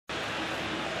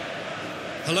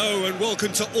Hello and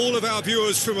welcome to all of our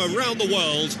viewers from around the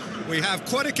world. We have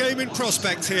quite a game in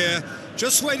prospect here,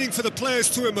 just waiting for the players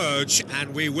to emerge,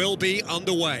 and we will be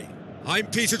underway. I'm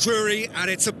Peter Drury, and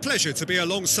it's a pleasure to be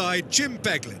alongside Jim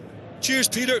Beglin. Cheers,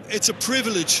 Peter. It's a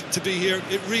privilege to be here.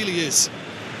 It really is.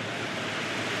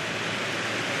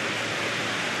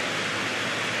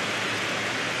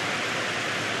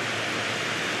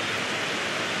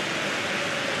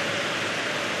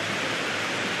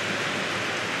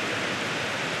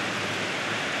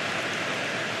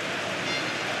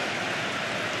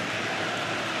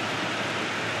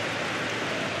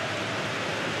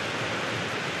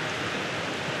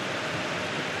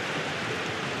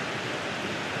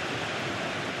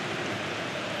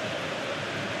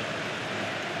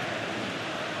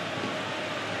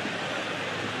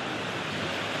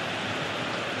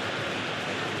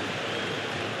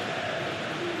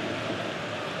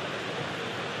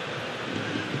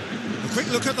 Quick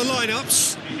look at the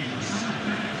lineups.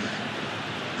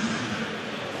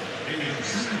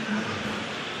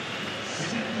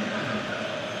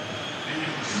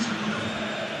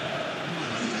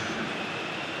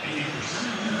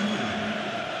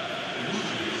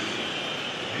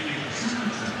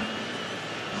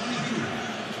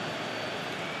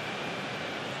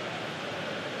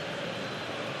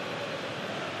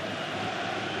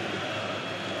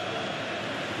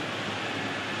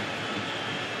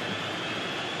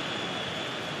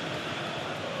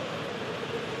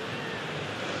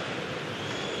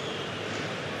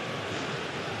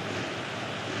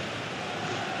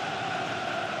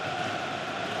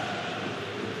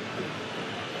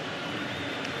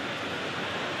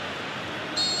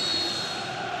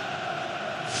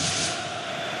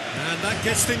 And that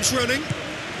gets things running.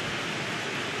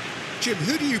 Jim,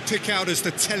 who do you pick out as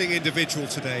the telling individual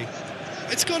today?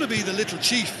 It's got to be the little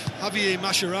chief, Javier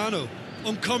Mascherano.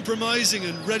 Uncompromising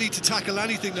and ready to tackle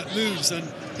anything that moves, and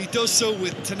he does so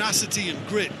with tenacity and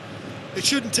grit. It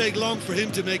shouldn't take long for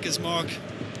him to make his mark.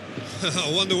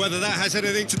 I wonder whether that has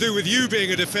anything to do with you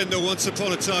being a defender once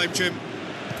upon a time, Jim.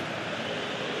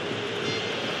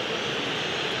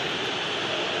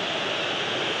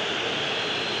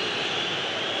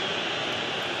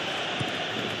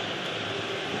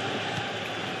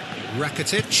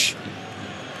 Rakitic,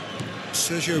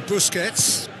 Sergio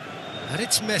Busquets, and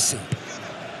it's Messi.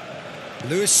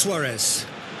 Luis Suarez,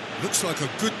 looks like a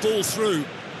good ball through.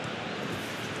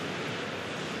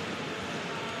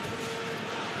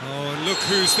 Oh, and look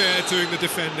who's there doing the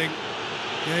defending.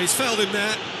 Yeah, he's fouled him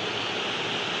there.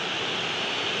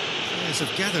 Players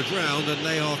have gathered round and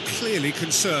they are clearly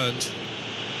concerned.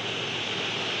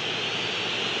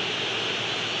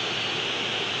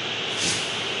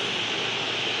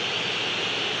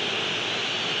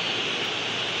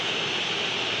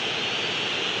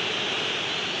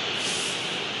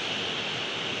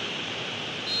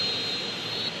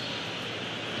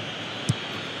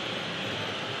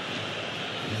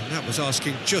 That was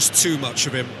asking just too much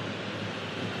of him.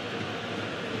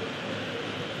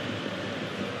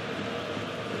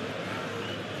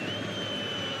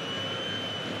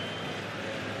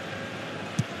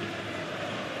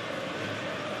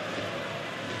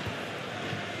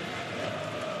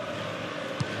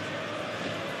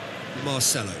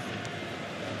 Marcelo.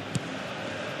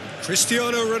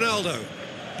 Cristiano Ronaldo.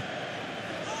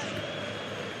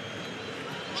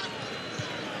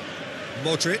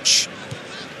 Modric.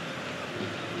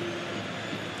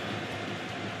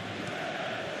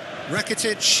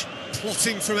 Rakitic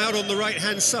plotting from out on the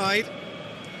right-hand side.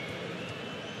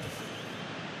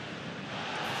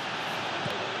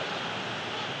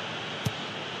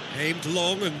 Aimed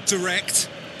long and direct.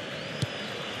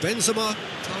 Benzema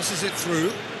passes it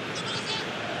through.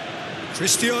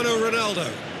 Cristiano Ronaldo.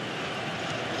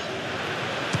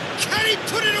 Can he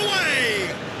put it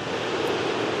away?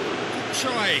 Good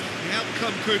try. The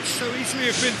outcome could so easily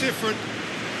have been different.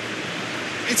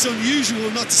 It's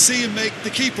unusual not to see him make the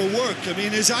keeper work. I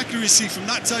mean, his accuracy from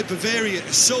that type of area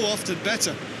is so often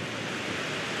better.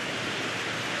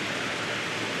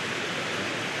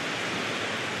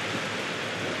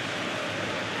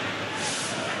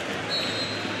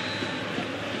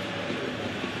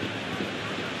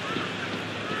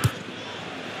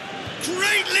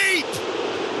 Great leap!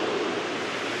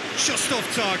 Just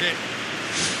off target.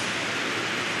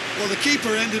 Well, the keeper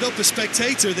ended up a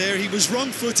spectator there. He was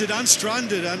wrong-footed and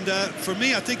stranded, and for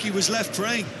me, I think he was left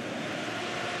praying.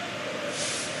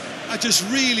 I just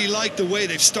really like the way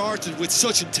they've started with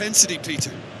such intensity,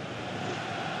 Peter.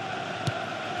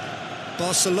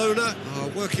 Barcelona are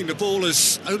working the ball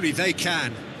as only they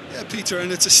can. Yeah, Peter,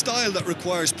 and it's a style that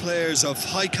requires players of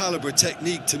high-caliber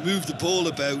technique to move the ball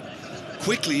about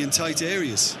quickly in tight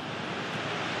areas.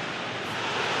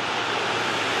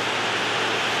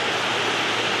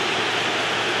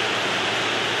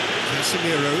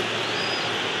 Casemiro.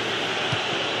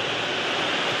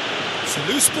 It's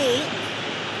a loose ball.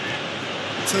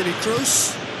 Toni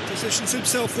Kroos positions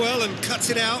himself well and cuts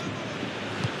it out.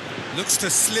 Looks to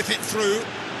slip it through.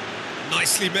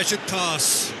 Nicely measured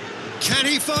pass. Can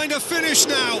he find a finish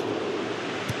now?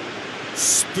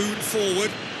 Spoon forward.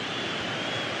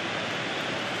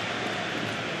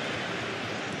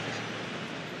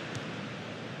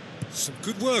 Some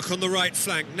good work on the right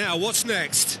flank. Now, what's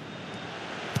next?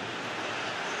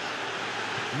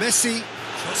 Messi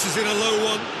crosses in a low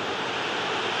one.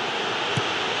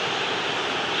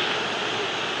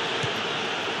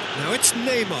 Now it's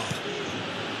Neymar.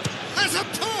 Has a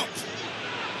pop!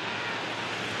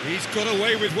 He's got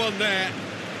away with one there.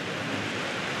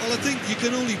 Well, I think you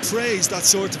can only praise that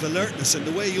sort of alertness and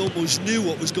the way he almost knew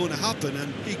what was going to happen,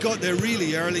 and he got there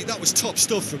really early. That was top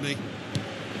stuff for me.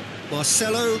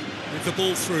 Marcelo with the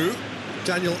ball through.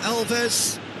 Daniel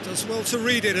Alves does well to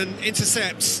read it and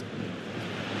intercepts.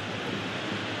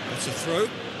 That's a throw.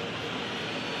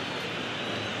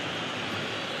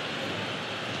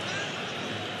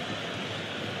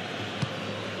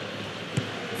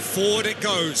 Forward it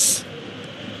goes.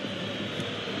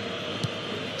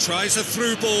 Tries a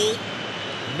through ball.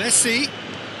 Messi.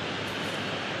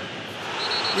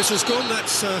 Whistle's gone,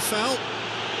 that's foul.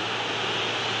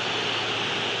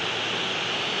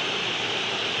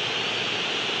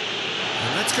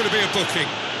 And that's going to be a booking.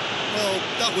 Well,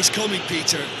 that was coming,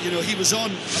 Peter. You know, he was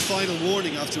on a final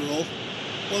warning after all.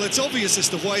 Well, it's obvious as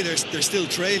to why they're still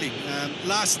trailing.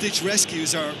 Last-ditch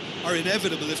rescues are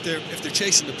inevitable if they're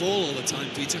chasing the ball all the time,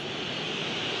 Peter.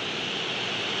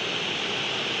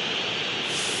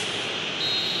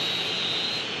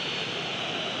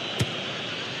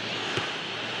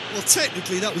 Well,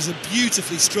 technically, that was a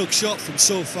beautifully struck shot from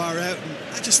so far out, and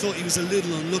I just thought he was a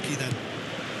little unlucky then.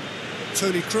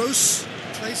 Toni Kroos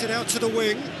plays it out to the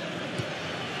wing.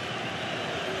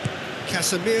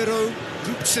 Casemiro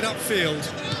boots it upfield.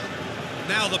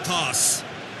 Now the pass.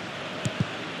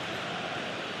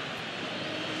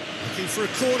 Looking for a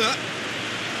corner.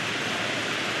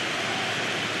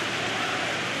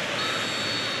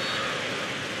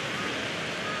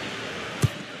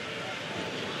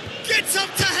 Gets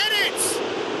up to head it!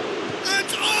 And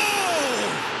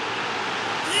oh!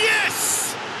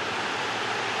 Yes!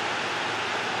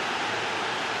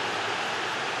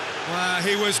 Well,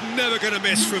 he was never going to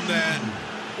miss from there.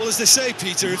 Well, as they say,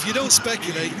 Peter, if you don't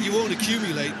speculate, you won't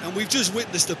accumulate. And we've just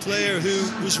witnessed a player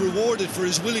who was rewarded for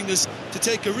his willingness to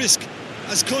take a risk,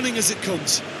 as cunning as it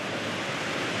comes.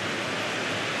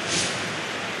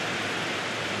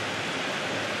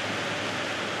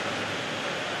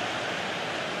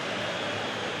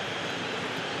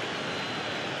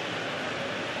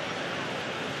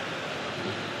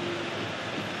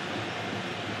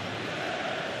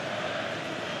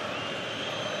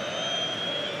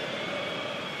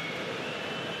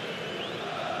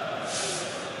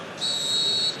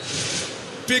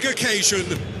 Big occasion,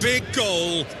 big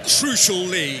goal, crucial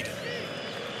lead.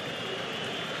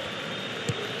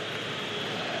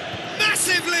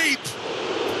 Massive leap!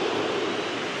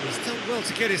 He's done well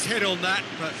to get his head on that,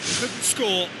 but couldn't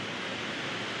score.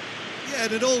 Yeah,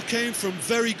 and it all came from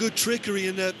very good trickery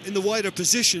in the wider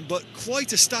position, but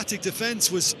quite a static defence.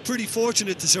 Was pretty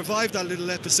fortunate to survive that little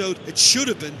episode. It should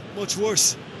have been much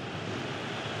worse.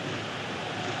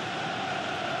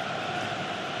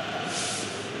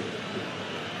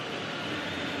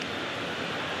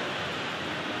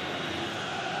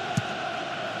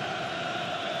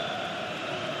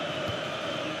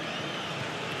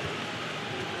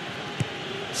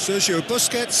 Sergio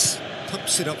Busquets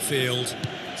pumps it upfield.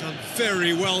 Done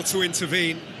very well to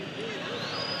intervene.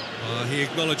 He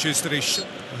acknowledges that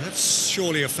that's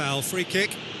surely a foul. Free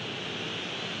kick.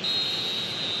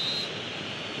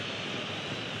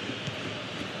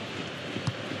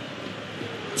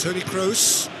 Toni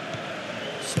Kroos.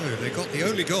 So they got the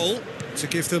only goal to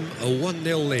give them a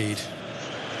 1-0 lead.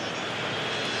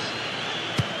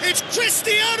 It's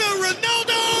Cristiano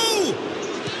Ronaldo!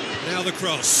 Now the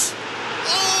cross.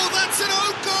 Oh, that's an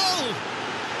own goal!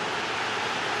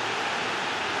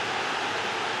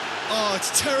 Oh,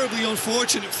 it's terribly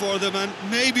unfortunate for them, and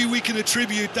maybe we can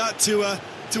attribute that to a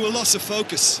loss of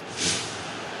focus.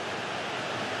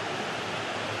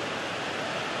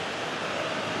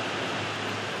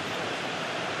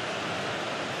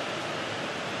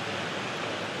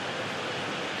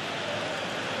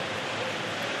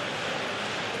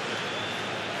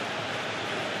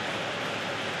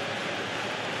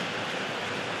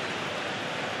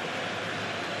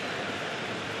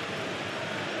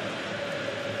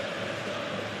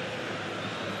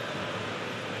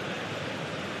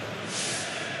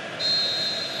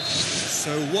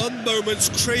 So one moment's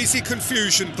crazy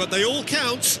confusion, but they all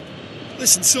count.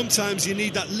 Listen, sometimes you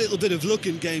need that little bit of luck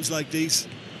in games like these.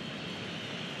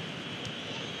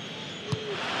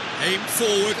 Aim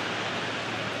forward.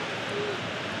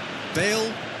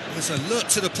 Bale was alert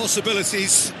to the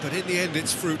possibilities, but in the end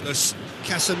it's fruitless.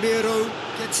 Casemiro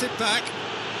gets it back.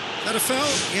 Is that a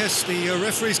foul? Yes, the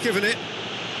referee's given it.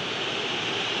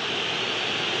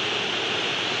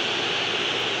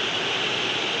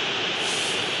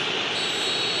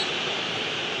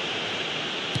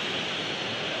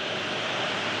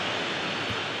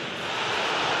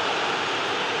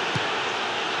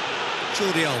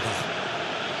 Jordi Alba.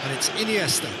 And it's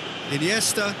Iniesta.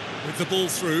 Iniesta with the ball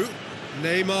through.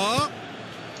 Neymar.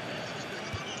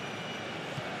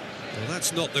 Well,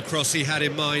 that's not the cross he had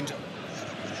in mind.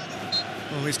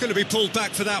 Oh, he's going to be pulled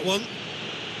back for that one.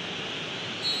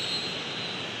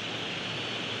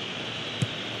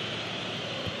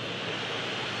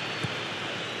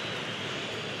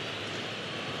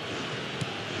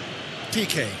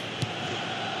 Piqué.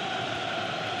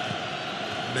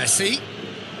 Messi.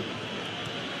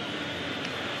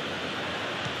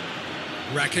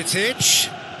 Rakitic.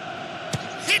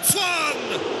 Hits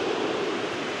one!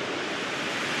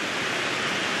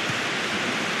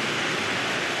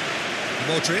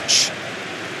 Modric.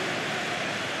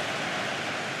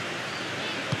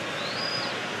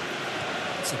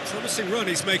 It's a promising run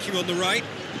he's making on the right.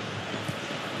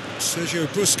 Sergio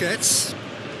Busquets.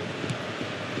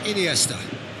 Iniesta.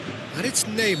 And it's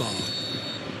Neymar.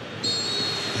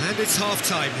 And it's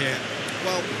half-time here.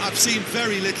 Well, I've seen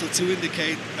very little to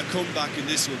indicate a comeback in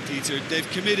this one, Peter. They've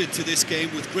committed to this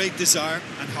game with great desire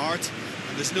and heart,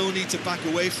 and there's no need to back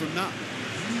away from that.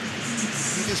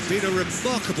 It has been a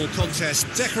remarkable contest,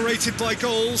 decorated by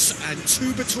goals, and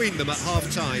two between them at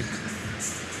half-time.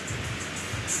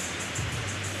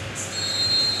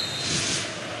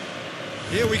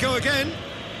 Here we go again.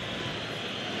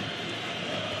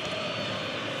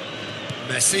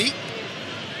 Messi.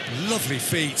 Lovely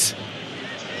feet.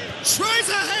 Tries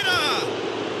a header!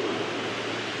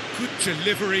 Good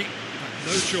delivery,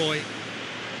 but no joy.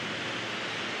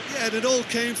 Yeah, and it all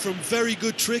came from very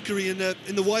good trickery in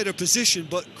the wider position,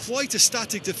 but quite a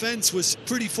static defence. Was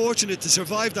pretty fortunate to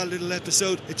survive that little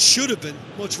episode. It should have been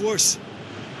much worse.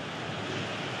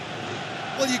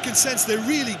 Well, you can sense they're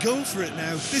really going for it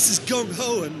now. This is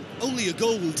gung-ho, and only a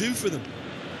goal will do for them.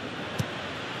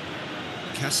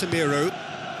 Casemiro.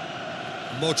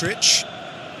 Modric.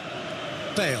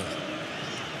 Bale.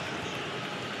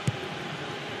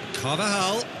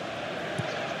 Carvajal.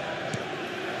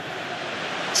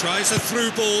 Tries a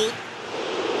through ball.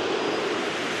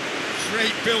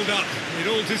 Great build-up. It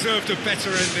all deserved a better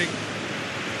ending.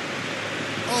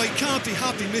 Oh, he can't be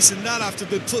happy missing that after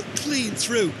being put clean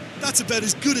through. That's about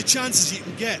as good a chance as you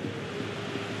can get.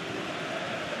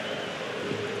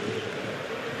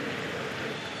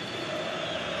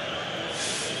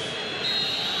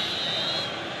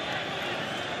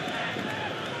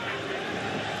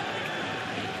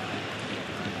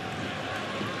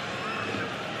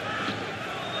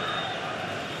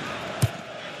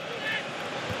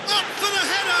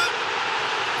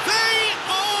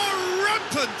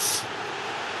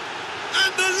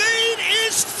 And the lead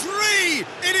is 3.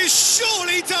 It is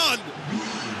surely done.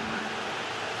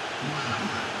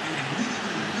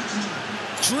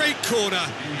 Great corner,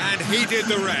 and he did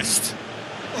the rest.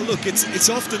 Well, look, it's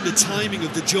often the timing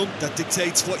of the jump that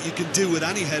dictates what you can do with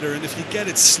any header, and if you get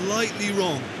it slightly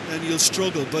wrong, then you'll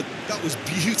struggle. But that was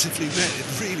beautifully met,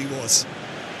 it really was.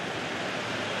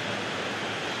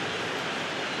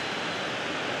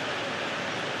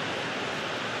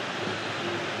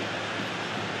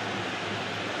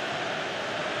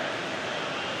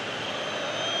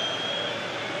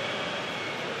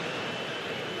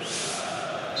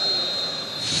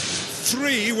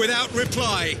 Three without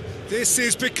reply. This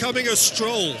is becoming a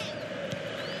stroll.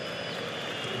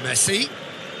 Messi.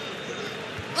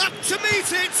 Up to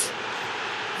meet it!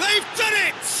 They've done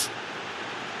it!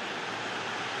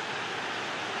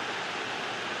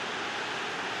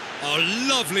 A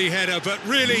lovely header, but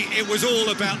really it was all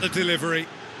about the delivery.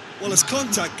 Well, as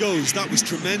contact goes, that was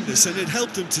tremendous, and it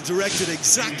helped him to direct it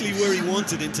exactly where he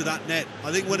wanted into that net.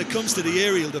 I think when it comes to the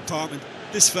aerial department,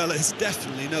 this fella is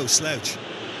definitely no slouch.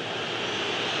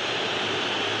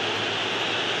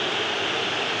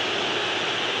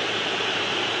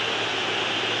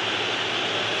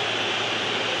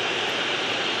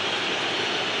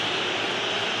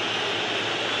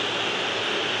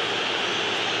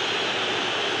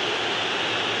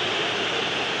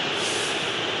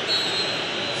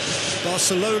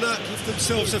 Barcelona give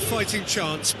themselves a fighting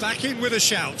chance, back in with a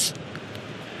shout.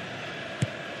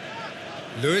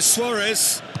 Luis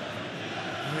Suarez.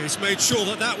 He's made sure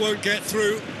that that won't get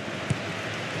through.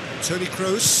 Toni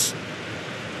Kroos.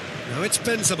 Now it's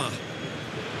Benzema.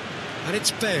 And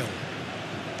it's Bale.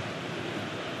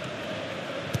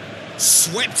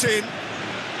 Swept in.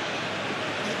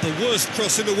 Not the worst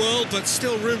cross in the world, but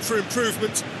still room for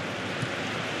improvement.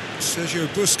 Sergio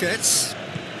Busquets.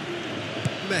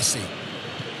 Messi.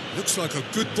 Looks like a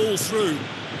good ball through.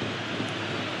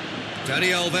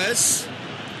 Dani Alves.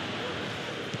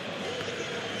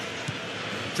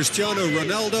 Cristiano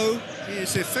Ronaldo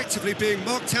is effectively being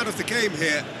marked out of the game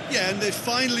here. Yeah, and they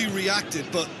finally reacted,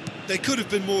 but they could have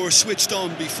been more switched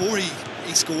on before he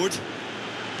scored.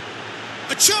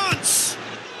 A chance!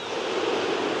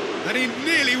 And he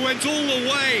nearly went all the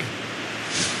way.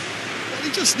 Well,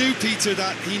 he just knew, Peter,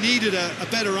 that he needed a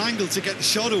better angle to get the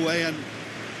shot away, and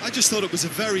I just thought it was a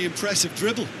very impressive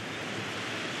dribble.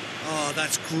 Oh,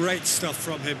 that's great stuff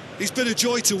from him. He's been a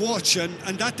joy to watch, and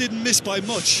that didn't miss by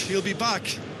much. He'll be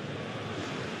back.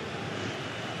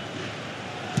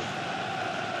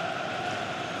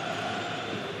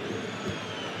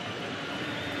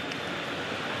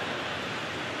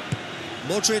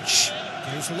 Modric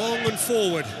goes long and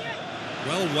forward.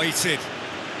 Well weighted.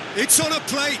 It's on a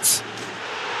plate.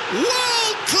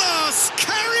 World class,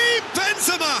 Karim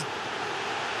Benzema.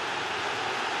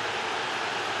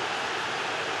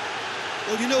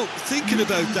 Well, you know, thinking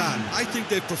about that, I think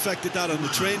they've perfected that on the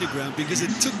training ground, because it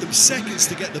took them seconds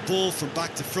to get the ball from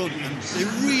back to front, and they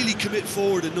really commit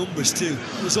forward in numbers too.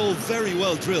 It was all very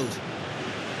well drilled.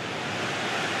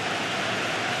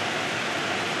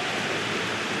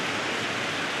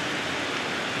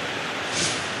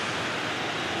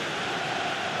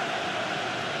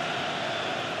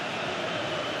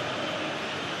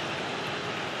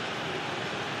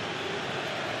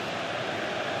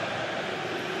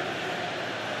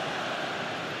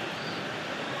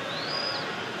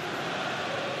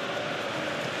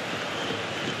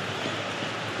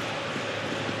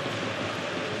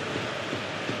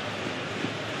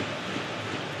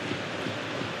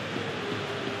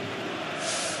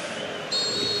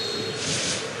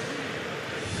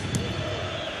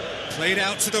 Played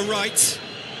out to the right.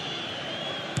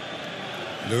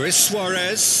 Luis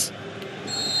Suarez.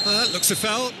 Looks a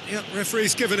foul. Yep,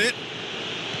 referee's given it.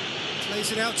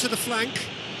 Plays it out to the flank.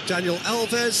 Daniel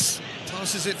Alves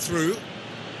passes it through.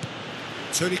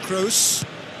 Toni Kroos.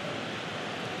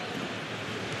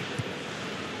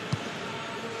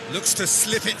 Looks to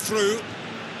slip it through. It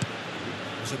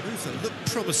was a move that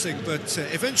looked promising, but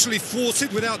eventually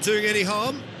thwarted without doing any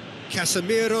harm.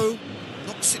 Casemiro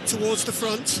knocks it towards the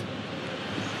front.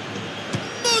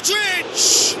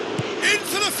 Modric! In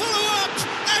for the follow-up,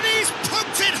 and he's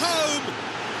poked it home!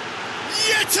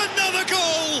 Yet another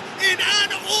goal in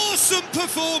an awesome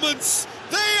performance!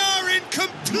 They are in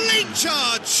complete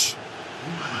charge!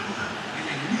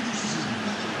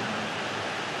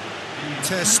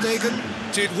 Ter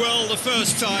Stegen did well the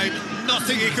first time,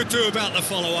 nothing he could do about the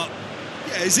follow-up.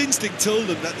 Yeah, his instinct told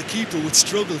him that the keeper would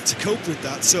struggle to cope with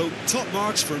that, so top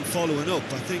marks for him following up.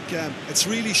 I think it's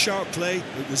really sharp play,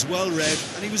 it was well read,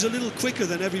 and he was a little quicker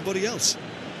than everybody else.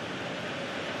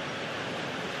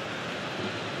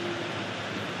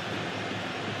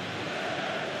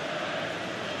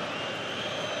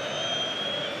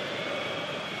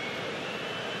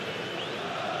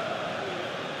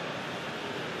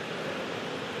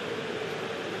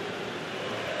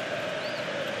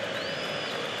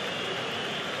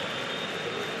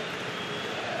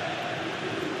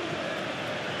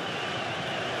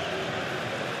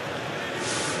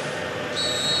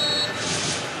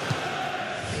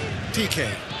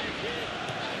 PK.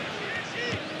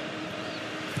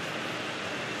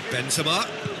 Benzema.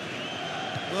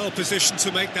 Well positioned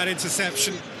to make that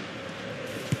interception.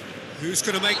 Who's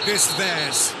going to make this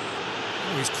theirs?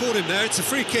 Oh, he's caught him there, it's a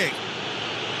free kick.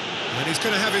 And he's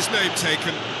going to have his name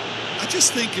taken. I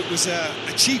just think it was a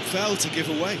cheap foul to give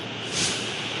away.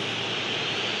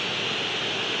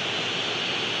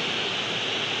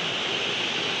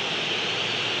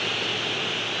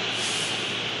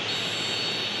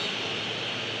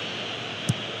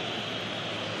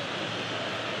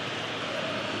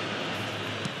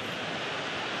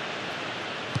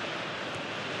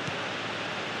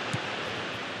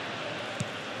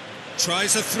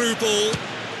 Tries a through ball,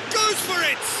 goes for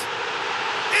it!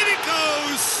 In it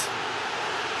goes!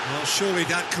 Well, surely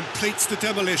that completes the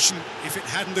demolition if it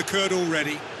hadn't occurred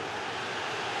already.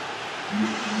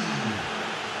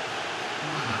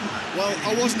 Well,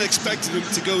 I wasn't expecting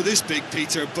them to go this big,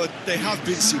 Peter, but they have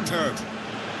been superb.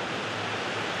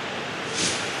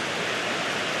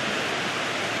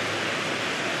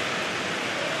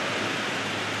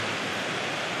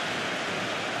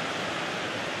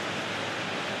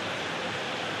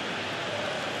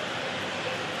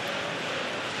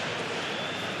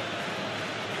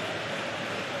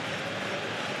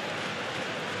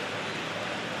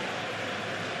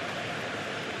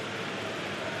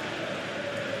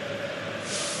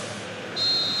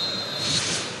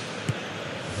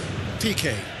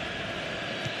 Piqué.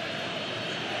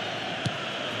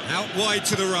 Out wide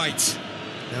to the right.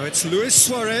 Now it's Luis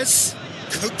Suarez,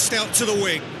 coaxed out to the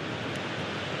wing.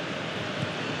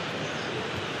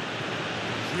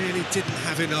 Really didn't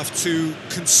have enough to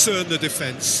concern the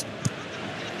defence.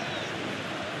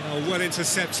 Well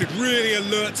intercepted, really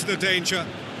alert to the danger.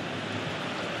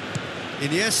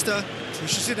 Iniesta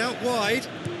pushes it out wide.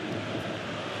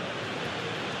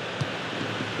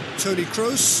 Toni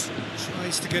Kroos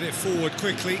tries to get it forward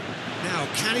quickly. Now,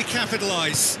 can he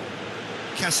capitalise?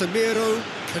 Casemiro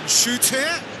can shoot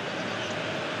here.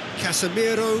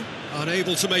 Casemiro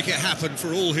unable to make it happen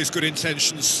for all his good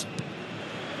intentions.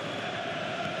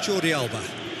 Jordi Alba.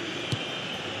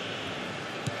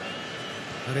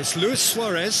 And it's Luis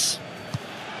Suarez.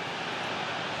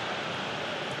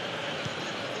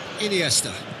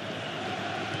 Iniesta.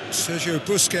 Sergio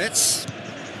Busquets.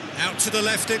 Out to the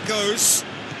left it goes.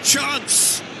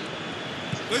 Chance!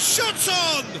 The shot's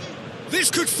on! This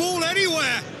could fall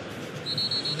anywhere!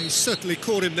 Well, he's certainly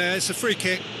caught him there. It's a free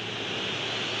kick.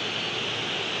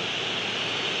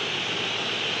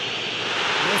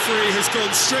 The referee has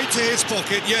gone straight to his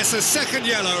pocket. Yes, a second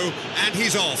yellow, and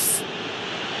he's off.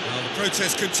 Well, the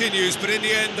protest continues, but in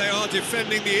the end they are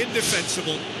defending the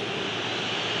indefensible.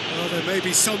 Well, there may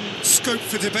be some scope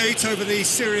for debate over the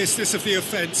seriousness of the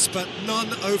offence, but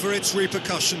none over its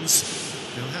repercussions.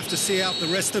 They'll have to see out the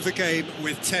rest of the game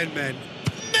with 10 men.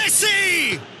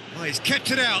 Messi! Oh, he's kept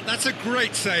it out. That's a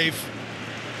great save.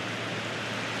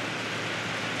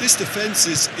 This defence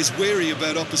is wary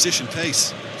about opposition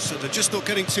pace. So they're just not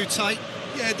getting too tight?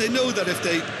 Yeah, they know that if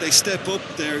they step up,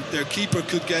 their keeper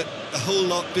could get a whole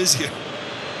lot busier.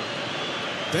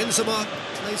 Benzema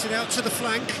plays it out to the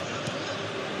flank.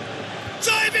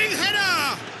 Diving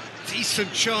header!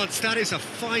 Decent chance, that is a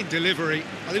fine delivery.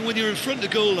 I think when you're in front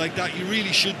of goal like that, you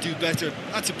really should do better.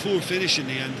 That's a poor finish in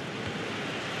the end.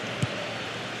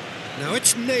 Now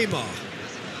it's Neymar.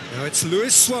 Now it's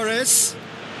Luis Suarez.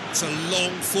 It's a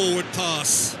long forward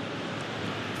pass.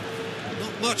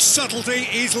 Not much subtlety,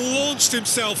 he's launched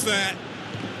himself there.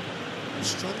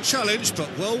 Strong challenge, but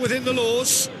well within the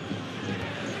laws.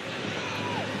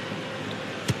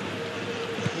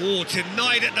 Oh,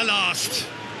 denied at the last.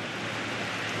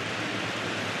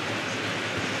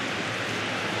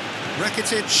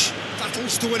 Rakitic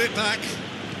battles to win it back.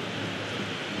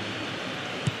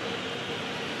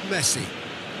 Messi.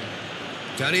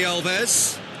 Dani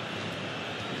Alves.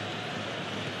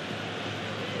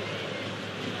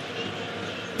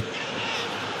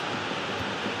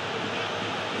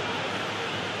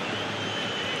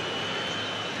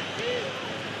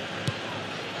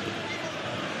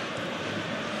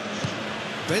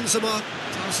 Benzema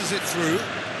passes it through.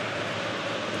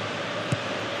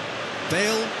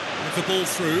 Bale with the ball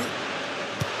through.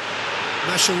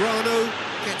 Mascherano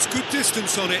gets good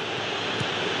distance on it.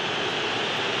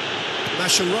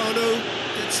 Mascherano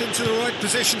gets into the right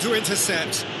position to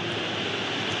intercept.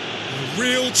 A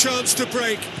real chance to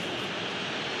break.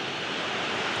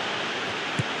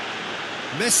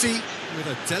 Messi with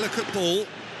a delicate ball.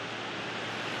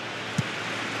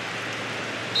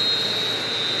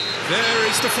 There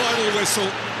is the final whistle.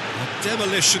 A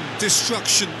demolition,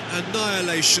 destruction,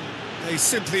 annihilation. They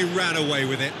simply ran away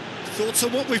with it. Thoughts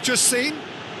on what we've just seen?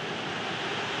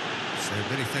 So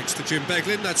many thanks to Jim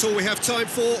Beglin. That's all we have time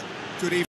for. Good evening.